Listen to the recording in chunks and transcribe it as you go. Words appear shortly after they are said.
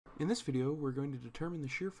In this video, we're going to determine the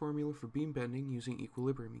shear formula for beam bending using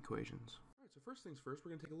equilibrium equations. Alright, so first things first,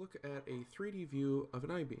 we're going to take a look at a 3D view of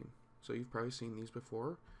an I-beam. So you've probably seen these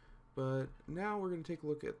before, but now we're going to take a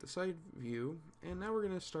look at the side view, and now we're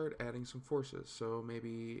going to start adding some forces. So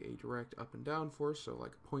maybe a direct up and down force, so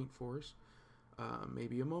like a point force,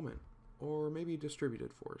 maybe a moment, or maybe a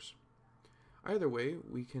distributed force. Either way,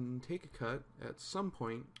 we can take a cut at some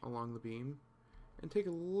point along the beam and take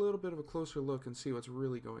a little bit of a closer look and see what's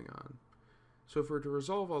really going on. So if we were to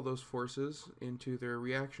resolve all those forces into their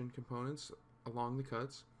reaction components along the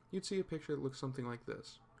cuts, you'd see a picture that looks something like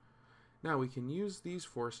this. Now we can use these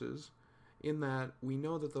forces in that we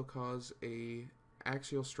know that they'll cause a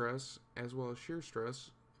axial stress as well as shear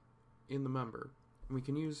stress in the member. And we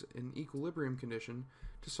can use an equilibrium condition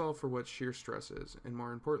to solve for what shear stress is, and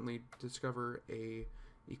more importantly, discover a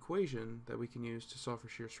equation that we can use to solve for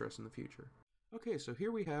shear stress in the future. Okay, so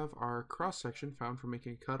here we have our cross-section found for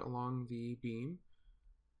making a cut along the beam,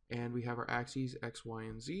 and we have our axes x, y,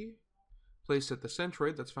 and z placed at the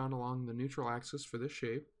centroid that's found along the neutral axis for this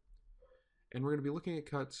shape, and we're going to be looking at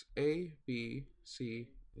cuts A, B, C,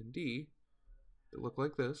 and D that look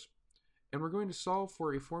like this, and we're going to solve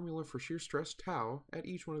for a formula for shear stress tau at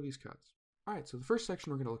each one of these cuts. Alright, so the first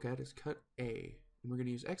section we're going to look at is cut A, and we're going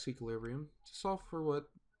to use x equilibrium to solve for what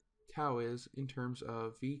tau is in terms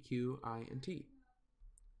of V, Q, I, and T.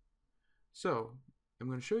 So, I'm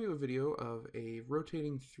going to show you a video of a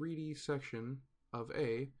rotating 3D section of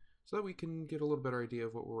A so that we can get a little better idea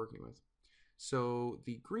of what we're working with. So,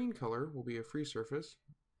 the green color will be a free surface,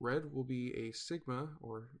 red will be a sigma,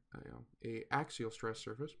 or a axial stress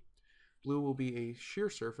surface, blue will be a shear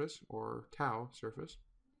surface, or tau surface,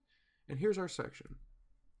 and here's our section.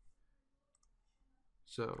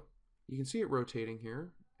 So, you can see it rotating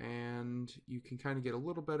here, and you can kind of get a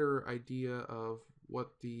little better idea of what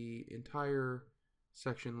the entire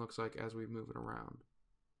section looks like as we move it around.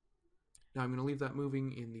 Now I'm going to leave that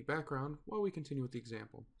moving in the background while we continue with the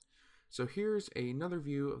example. So here's another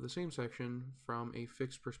view of the same section from a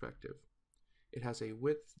fixed perspective. It has a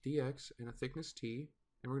width dx and a thickness t,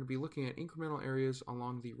 and we're going to be looking at incremental areas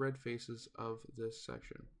along the red faces of this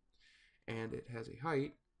section. And it has a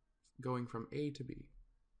height going from A to B.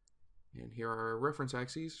 And here are our reference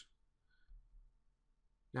axes.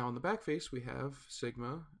 Now on the back face we have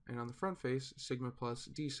sigma, and on the front face sigma plus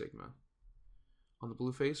d sigma. On the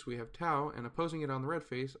blue face we have tau, and opposing it on the red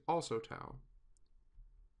face also tau.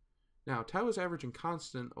 Now tau is averaging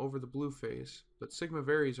constant over the blue face, but sigma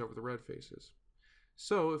varies over the red faces.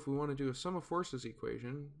 So if we want to do a sum of forces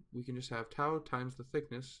equation, we can just have tau times the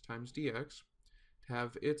thickness times dx to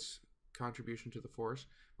have its contribution to the force,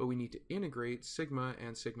 but we need to integrate sigma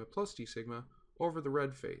and sigma plus d sigma over the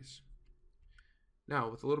red face. Now,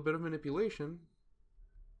 with a little bit of manipulation,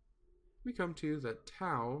 we come to that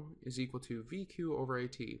tau is equal to VQ over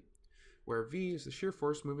AT, where V is the shear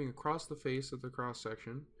force moving across the face of the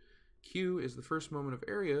cross-section, Q is the first moment of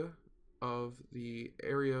area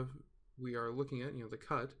we are looking at, the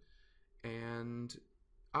cut, and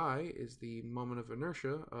I is the moment of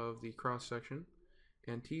inertia of the cross-section,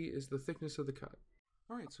 and T is the thickness of the cut.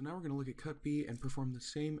 Alright, so now we're going to look at cut B and perform the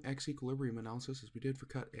same x equilibrium analysis as we did for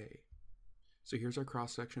cut A. So here's our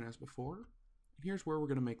cross-section as before, and here's where we're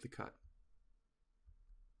going to make the cut.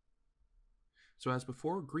 So as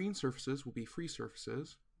before, green surfaces will be free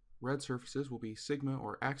surfaces, red surfaces will be sigma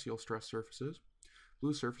or axial stress surfaces,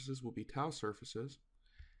 blue surfaces will be tau surfaces,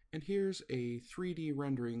 and here's a 3D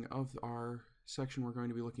rendering of our section we're going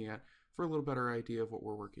to be looking at for a little better idea of what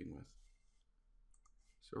we're working with.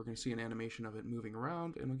 So we're going to see an animation of it moving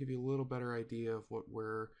around, and we'll give you a little better idea of what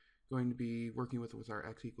we're going to be working with our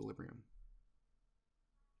x equilibrium.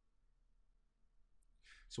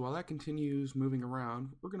 So while that continues moving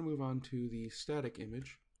around, we're going to move on to the static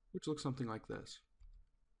image, which looks something like this.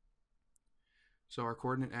 So our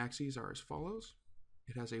coordinate axes are as follows.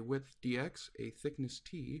 It has a width dx, a thickness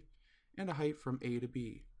t, and a height from A to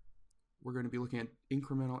B. We're going to be looking at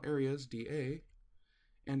incremental areas, dA,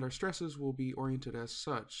 and our stresses will be oriented as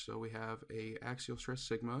such. So we have a axial stress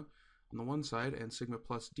sigma on the one side and sigma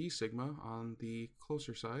plus d sigma on the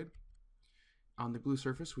closer side. On the blue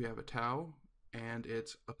surface we have a tau and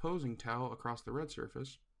its opposing tau across the red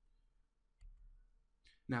surface.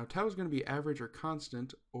 Now tau is going to be average or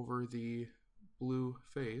constant over the blue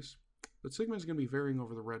face, but sigma is going to be varying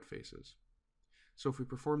over the red faces. So if we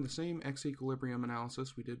perform the same x equilibrium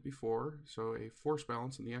analysis we did before, so a force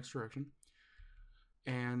balance in the x direction,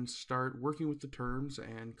 and start working with the terms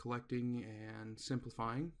and collecting and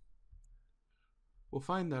simplifying, we'll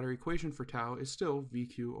find that our equation for tau is still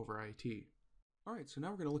VQ over IT. Alright, so now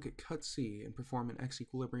we're going to look at cut C and perform an x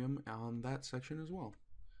equilibrium on that section as well.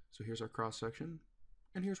 So here's our cross section,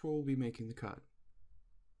 and here's where we'll be making the cut.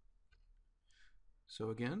 So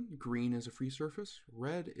again, green is a free surface,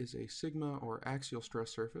 red is a sigma or axial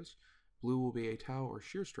stress surface, blue will be a tau or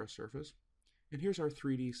shear stress surface, and here's our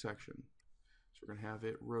 3D section. So we're going to have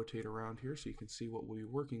it rotate around here so you can see what we'll be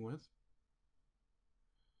working with.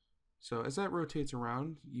 So as that rotates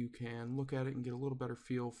around, you can look at it and get a little better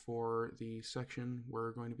feel for the section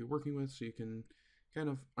we're going to be working with, so you can kind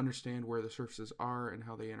of understand where the surfaces are and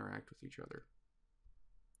how they interact with each other.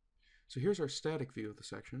 So here's our static view of the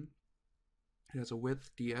section. It has a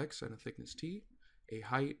width dx and a thickness t, a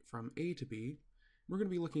height from A to B. We're going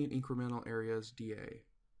to be looking at incremental areas dA.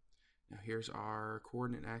 Now here's our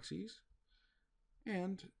coordinate axes.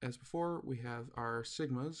 And as before, we have our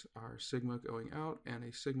sigmas, our sigma going out and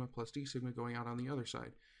a sigma plus d sigma going out on the other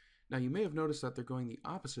side. Now you may have noticed that they're going the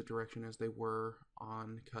opposite direction as they were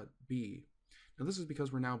on cut B. Now this is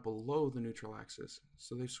because we're now below the neutral axis,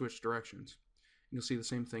 so they've switched directions. And you'll see the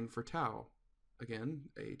same thing for tau. Again,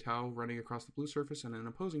 a tau running across the blue surface and an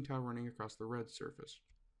opposing tau running across the red surface.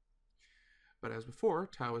 But as before,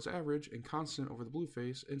 tau is average and constant over the blue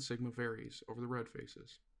face, and sigma varies over the red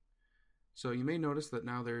faces. So you may notice that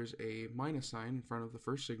now there's a minus sign in front of the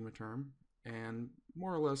first sigma term, and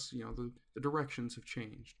more or less, the directions have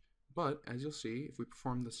changed. But as you'll see, if we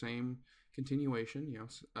perform the same continuation,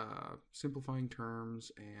 simplifying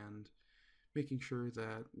terms and making sure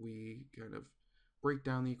that we kind of break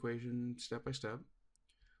down the equation step by step,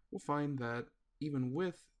 we'll find that even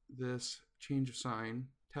with this change of sign,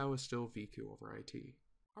 tau is still VQ over IT.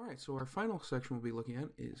 Alright, so our final section we'll be looking at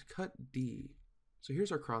is cut D. So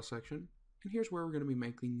here's our cross section, and here's where we're going to be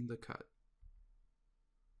making the cut.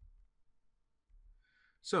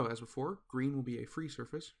 So as before, green will be a free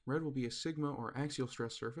surface, red will be a sigma or axial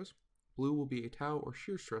stress surface, blue will be a tau or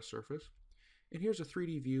shear stress surface, and here's a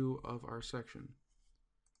 3D view of our section.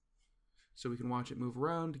 So we can watch it move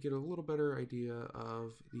around to get a little better idea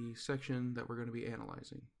of the section that we're going to be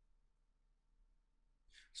analyzing.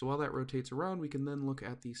 So while that rotates around, we can then look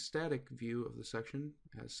at the static view of the section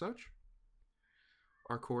as such.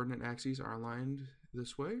 Our coordinate axes are aligned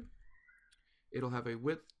this way. It'll have a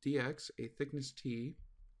width dx, a thickness t,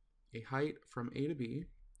 a height from A to B.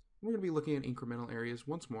 We're going to be looking at incremental areas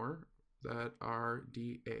once more that are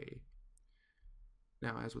dA.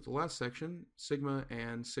 Now, as with the last section, sigma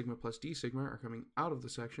and sigma plus d sigma are coming out of the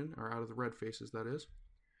section, or out of the red faces, that is,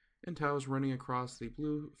 and tau is running across the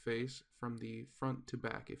blue face from the front to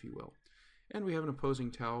back, if you will. And we have an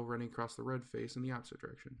opposing tau running across the red face in the opposite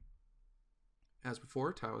direction. As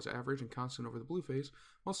before, tau is average and constant over the blue face,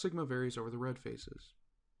 while sigma varies over the red faces.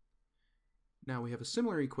 Now we have a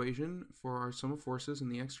similar equation for our sum of forces in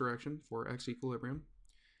the x direction for x equilibrium,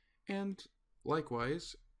 and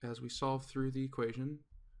likewise, as we solve through the equation,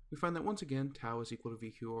 we find that once again tau is equal to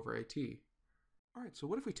VQ over IT. Alright, so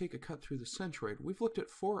what if we take a cut through the centroid? We've looked at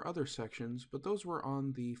 4 other sections, but those were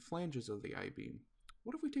on the flanges of the I-beam.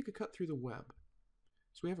 What if we take a cut through the web?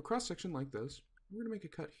 So we have a cross section like this. We're going to make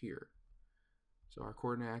a cut here. So our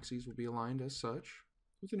coordinate axes will be aligned as such,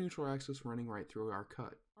 with the neutral axis running right through our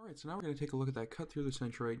cut. Alright, so now we're going to take a look at that cut through the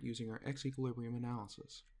centroid using our x equilibrium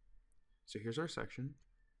analysis. So here's our section,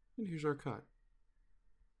 and here's our cut.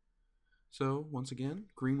 So, once again,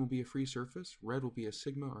 green will be a free surface, red will be a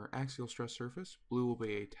sigma or axial stress surface, blue will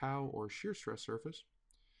be a tau or shear stress surface.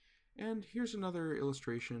 And here's another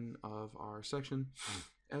illustration of our section.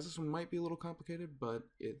 As this one might be a little complicated, but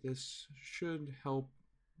this should help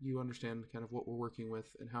you understand kind of what we're working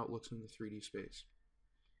with and how it looks in the 3D space.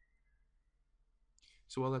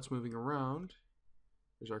 So while that's moving around,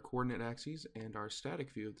 there's our coordinate axes and our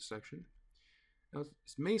static view of the section. Now,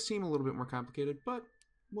 this may seem a little bit more complicated, but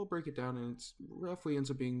we'll break it down, and it roughly ends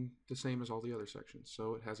up being the same as all the other sections.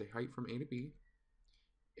 So it has a height from A to B,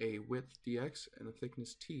 a width dx, and a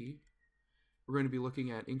thickness t. We're going to be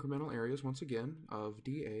looking at incremental areas once again of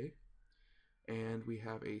dA, and we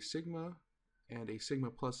have a sigma and a sigma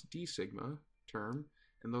plus d sigma term,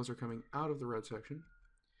 and those are coming out of the red section.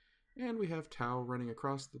 And we have tau running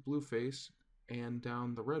across the blue face and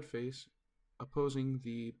down the red face, opposing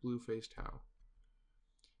the blue face tau.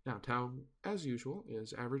 Now, tau, as usual,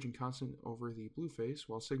 is average and constant over the blue face,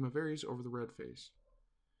 while sigma varies over the red face.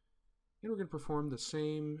 And we're going to perform the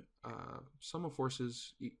same sum of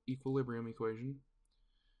forces equilibrium equation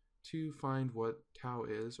to find what tau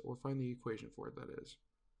is, or find the equation for it, that is.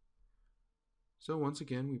 So once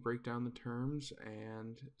again, we break down the terms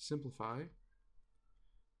and simplify.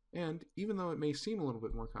 And even though it may seem a little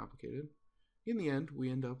bit more complicated, in the end, we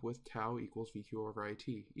end up with tau equals VQ over IT,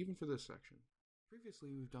 even for this section. Previously,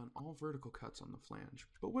 we've done all vertical cuts on the flange,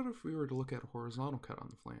 but what if we were to look at a horizontal cut on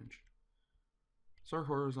the flange? So our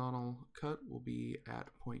horizontal cut will be at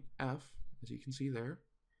point F, as you can see there.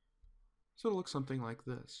 So it'll look something like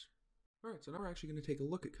this. Alright, so now we're actually going to take a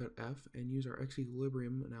look at cut F and use our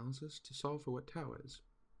x-equilibrium analysis to solve for what tau is.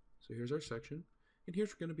 So here's our section, and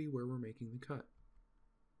here's going to be where we're making the cut.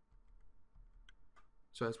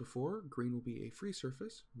 So as before, green will be a free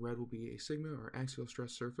surface, red will be a sigma or axial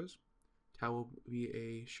stress surface, tau will be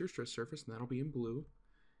a shear stress surface, and that'll be in blue.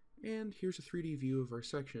 And here's a 3D view of our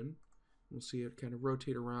section. We'll see it kind of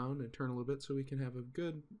rotate around and turn a little bit so we can have a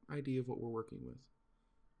good idea of what we're working with.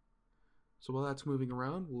 So while that's moving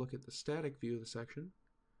around, we'll look at the static view of the section,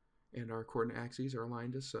 and our coordinate axes are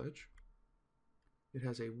aligned as such. It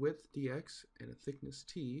has a width dx and a thickness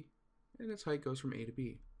t, and its height goes from A to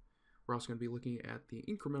B. We're also going to be looking at the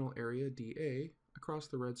incremental area dA across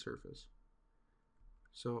the red surface.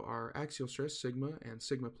 So our axial stress sigma and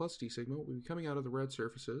sigma plus d sigma will be coming out of the red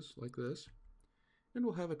surfaces like this, and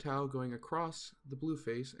we'll have a tau going across the blue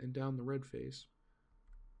face and down the red face.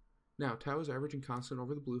 Now, tau is averaging constant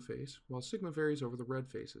over the blue face, while sigma varies over the red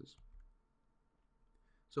faces.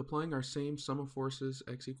 So applying our same sum of forces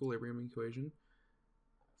x-equilibrium equation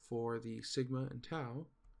for the sigma and tau,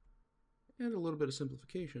 and a little bit of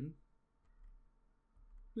simplification,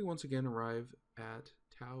 we once again arrive at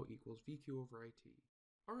tau equals VQ over IT.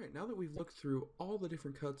 Alright, now that we've looked through all the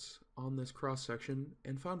different cuts on this cross-section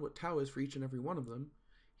and found what tau is for each and every one of them,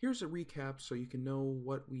 here's a recap so you can know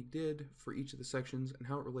what we did for each of the sections and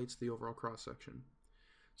how it relates to the overall cross-section.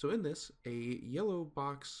 So in this, a yellow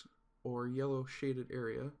box or yellow shaded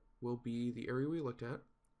area will be the area we looked at,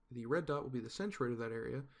 the red dot will be the centroid of that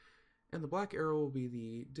area, and the black arrow will be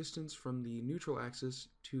the distance from the neutral axis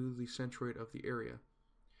to the centroid of the area.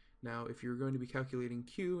 Now, if you're going to be calculating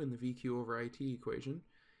Q in the VQ over IT equation,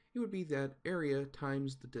 it would be that area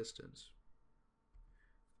times the distance.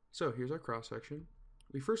 So here's our cross-section.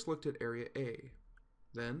 We first looked at area A,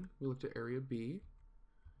 then we looked at area B,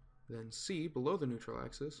 then C below the neutral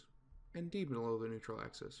axis, and D below the neutral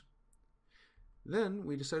axis. Then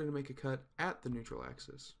we decided to make a cut at the neutral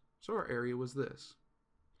axis, so our area was this.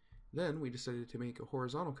 Then we decided to make a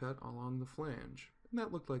horizontal cut along the flange, and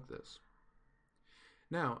that looked like this.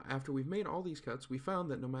 Now, after we've made all these cuts, we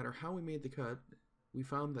found that no matter how we made the cut, we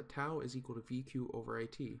found that tau is equal to VQ over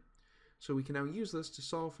IT. So we can now use this to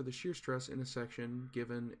solve for the shear stress in a section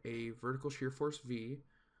given a vertical shear force V,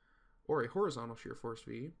 or a horizontal shear force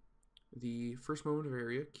V, the first moment of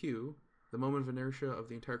area, Q, the moment of inertia of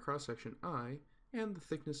the entire cross-section, I, and the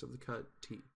thickness of the cut, T.